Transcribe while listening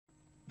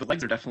The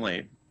legs are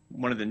definitely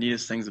one of the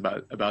neatest things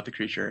about the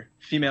creature.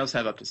 Females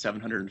have up to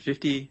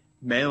 750.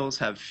 Males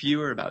have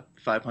fewer, about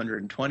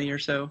 520 or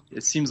so.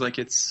 It seems like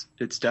it's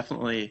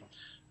definitely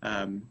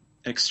an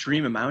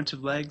extreme amount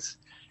of legs.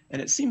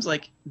 And it seems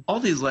like all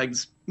these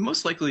legs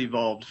most likely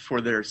evolved for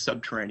their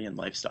subterranean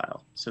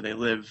lifestyle. So they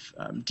live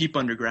deep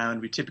underground.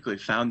 We typically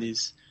found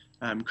these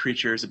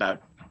creatures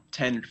about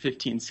 10 or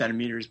 15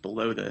 centimeters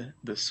below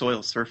the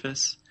soil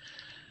surface.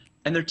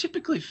 And they're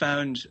typically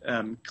found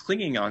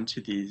clinging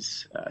onto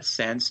these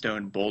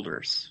sandstone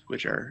boulders,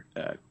 which are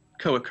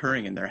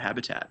co-occurring in their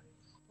habitat.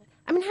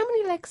 I mean, how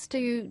many legs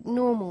do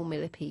normal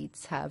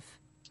millipedes have?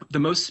 The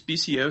most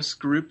speciose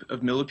group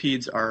of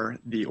millipedes are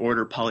the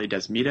order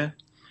Polydesmata.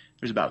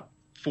 There's about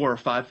 4,000 or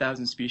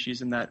 5,000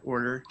 species in that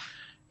order.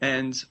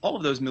 And all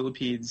of those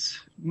millipedes,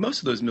 most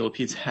of those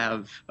millipedes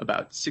have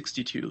about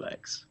 62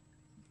 legs.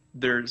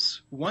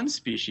 There's one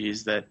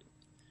species that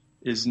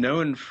is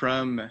known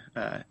from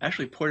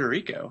actually Puerto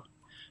Rico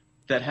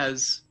that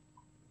has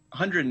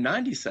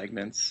 190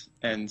 segments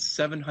and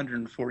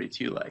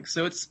 742 legs.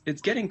 So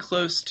it's getting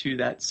close to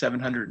that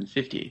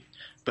 750,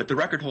 but the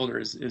record holder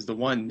is the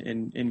one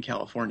in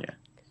California.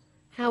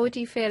 How would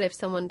you feel if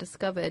someone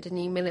discovered a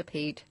new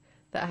millipede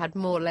that had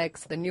more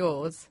legs than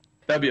yours?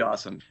 That'd be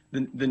awesome.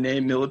 The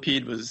name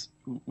millipede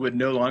would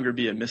no longer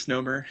be a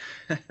misnomer.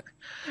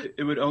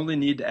 It would only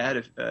need to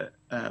add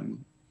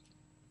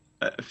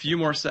a few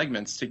more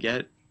segments to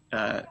get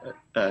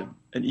an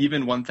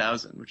even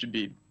 1,000, which would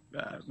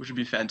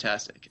be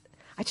fantastic.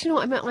 Do you know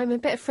what? I'm a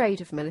bit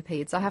afraid of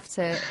millipedes, I have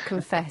to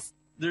confess.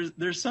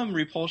 There's some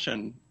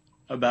repulsion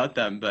about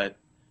them, but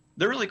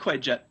they're really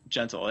quite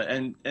gentle,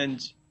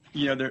 and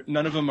you know,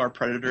 none of them are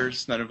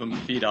predators. None of them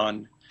feed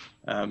on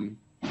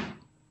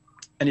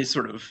any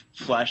sort of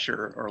flesh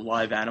or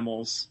live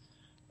animals,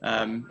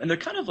 and they're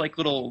kind of like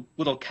little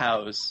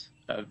cows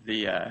of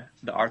the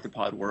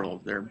arthropod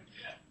world. They're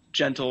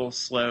gentle,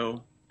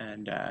 slow,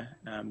 and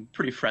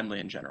pretty friendly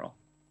in general.